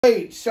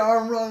Late. Sorry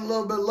I'm running a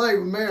little bit late,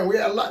 but man, we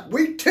had a lot.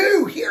 Week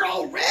 2 here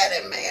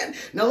already, man.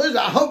 Now listen,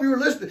 I hope you were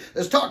listening.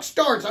 Let's talk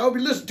starts. I hoop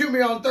you listened to me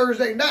on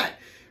Thursday night.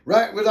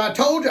 Right? Because I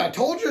told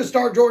you to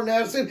start Jordan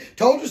Addison,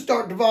 told you to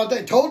start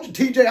Devontae, told you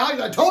TJ Hawkins,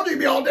 I told you to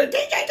be all day,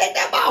 TJ, take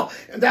that ball.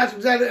 And that's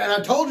exactly, and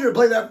I told you to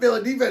play that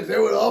Philly defense. They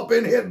would up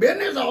in his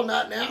business all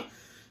night now.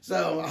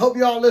 So I hope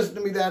y'all listen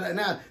to me that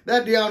now.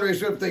 That DeAndre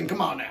Swift thing, come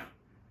on now.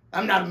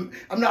 I'm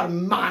not a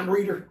mind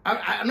reader.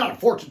 I'm not a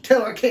fortune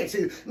teller. I can't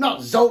see. I'm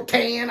not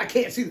Zoltan. I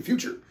can't see the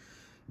future.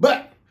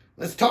 But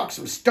let's talk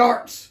some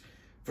starts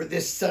for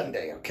this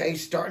Sunday, okay?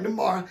 Starting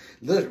tomorrow.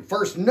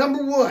 First,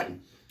 number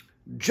 1,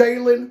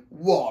 Jalen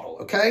Waddle,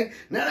 okay?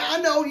 Now,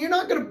 I know you're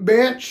not going to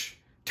bench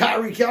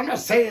Tyreek Hill. I'm not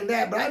saying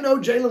that, but I know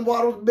Jalen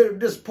Waddle was a bit of a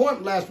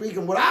disappointment last week.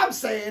 And what I'm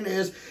saying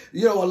is,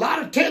 a lot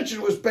of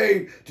attention was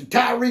paid to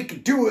Tyreek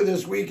and Tua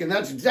this week, and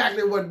that's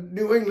exactly what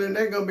New England,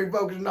 they're going to be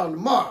focusing on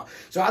tomorrow.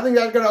 So I think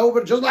that's going to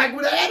open, just like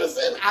with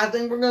Addison. I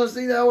think we're going to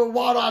see that with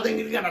Waddle. I think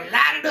he's going to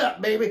light it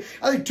up, baby.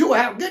 I think Tua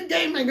have a good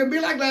game. Ain't going to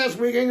be like last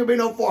week. Ain't going to be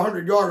no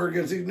 400-yarder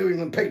against these New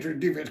England Patriots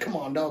defense. Come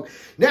on, dog.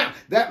 Now,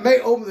 that may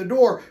open the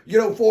door,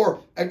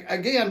 for,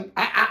 again,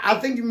 I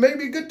think it may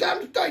be a good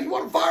time to start. You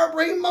want to fire up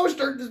Raheem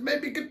Mostert, this may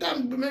be a good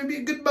time, maybe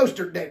a good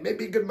Mostert day.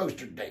 Maybe a good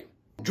Mostert day.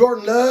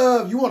 Jordan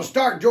Love, you want to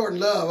start Jordan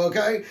Love,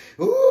 okay?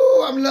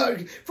 Ooh, I'm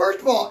loving.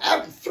 First of all,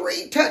 after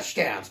 3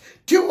 touchdowns,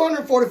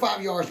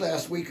 245 yards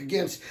last week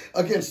against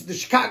the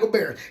Chicago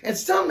Bears. And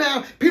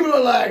somehow people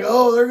are like,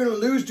 oh, they're going to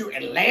lose to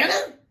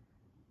Atlanta?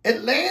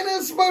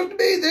 Atlanta's supposed to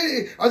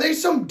be, are they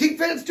some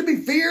defense to be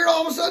feared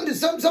all of a sudden? Did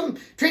some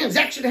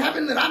transaction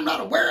happen that I'm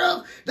not aware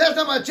of? Last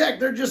time I checked,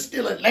 they're just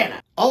still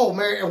Atlanta. Oh,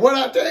 man, what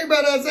I tell you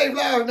about that Zay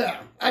Flowers now?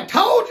 I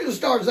told you to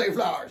start Zay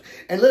Flowers.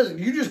 And listen,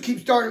 you just keep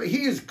starting.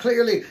 He is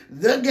clearly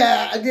the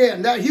guy.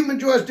 Again, that human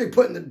joystick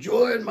putting the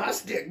joy in my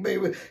stick,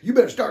 baby. You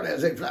better start that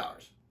Zay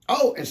Flowers.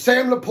 Oh, and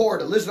Sam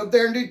Laporta, listen up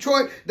there in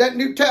Detroit, that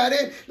new tight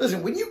end.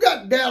 Listen, when you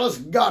got Dallas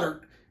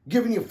Goedert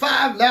giving you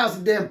 5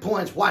 lousy damn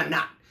points, why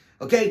not?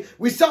 Okay,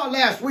 we saw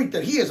last week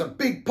that he is a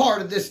big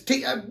part of this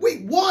team.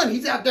 Week 1,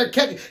 he's out there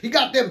catching. He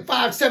got them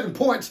 5-7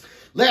 points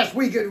last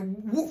week.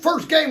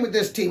 First game with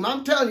this team.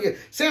 I'm telling you,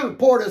 Sam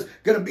Laporta's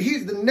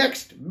he's the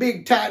next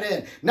big tight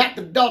end. Not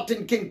the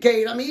Dalton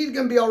Kincaid. I mean, he's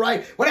going to be all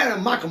right. What happened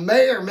to Michael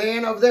Mayer,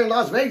 man, over there in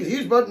Las Vegas?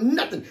 He's about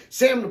nothing.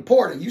 Sam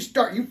Laporta,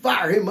 you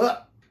fire him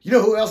up. You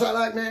know who else I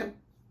like, man?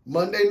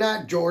 Monday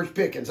night, George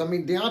Pickens. I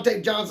mean,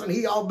 Deontay Johnson,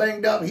 he all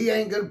banged up. He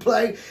ain't going to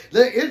play.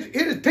 It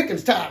is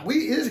Pickens time.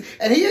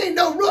 And he ain't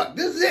no rook.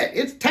 This is it.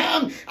 It's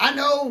time. I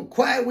know,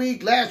 quiet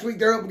week. Last week,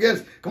 they're up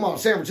against, come on,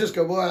 San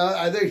Francisco, boy.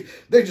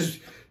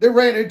 They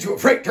ran into a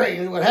freight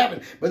train and what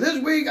happened. But this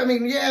week, I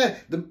mean, yeah,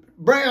 the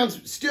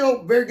Browns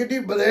still very good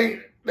defense, but they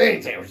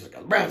ain't San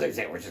Francisco. The Browns ain't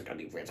San Francisco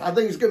defense. I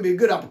think it's going to be a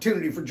good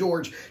opportunity for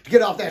George to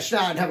get off that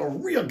schneid and have a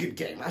real good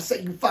game. I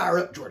say you fire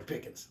up George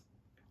Pickens.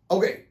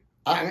 Okay.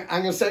 I'm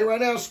going to say right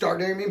now,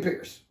 start Dameon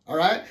Pierce. All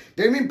right?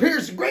 Dameon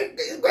Pierce is a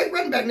great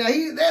running back. Now,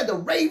 they had the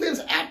Ravens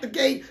out the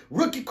gate,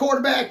 rookie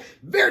quarterback.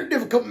 Very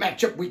difficult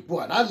matchup week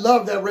 1. I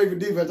love that Raven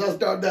defense. I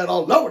started that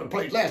all over the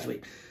place last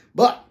week.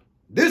 But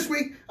this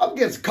week, up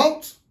against the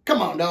Colts,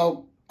 come on,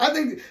 dog. I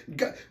think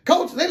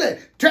Colts, they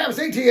let Travis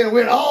Etienne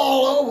win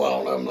all over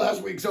on them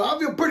last week. So I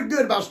feel pretty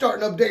good about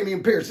starting up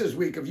Dameon Pierce this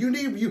week. If you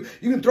need, you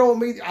can throw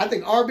him, I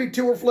think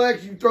RB2 or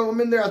flex, you throw him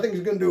in there. I think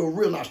he's going to do a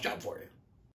real nice job for you.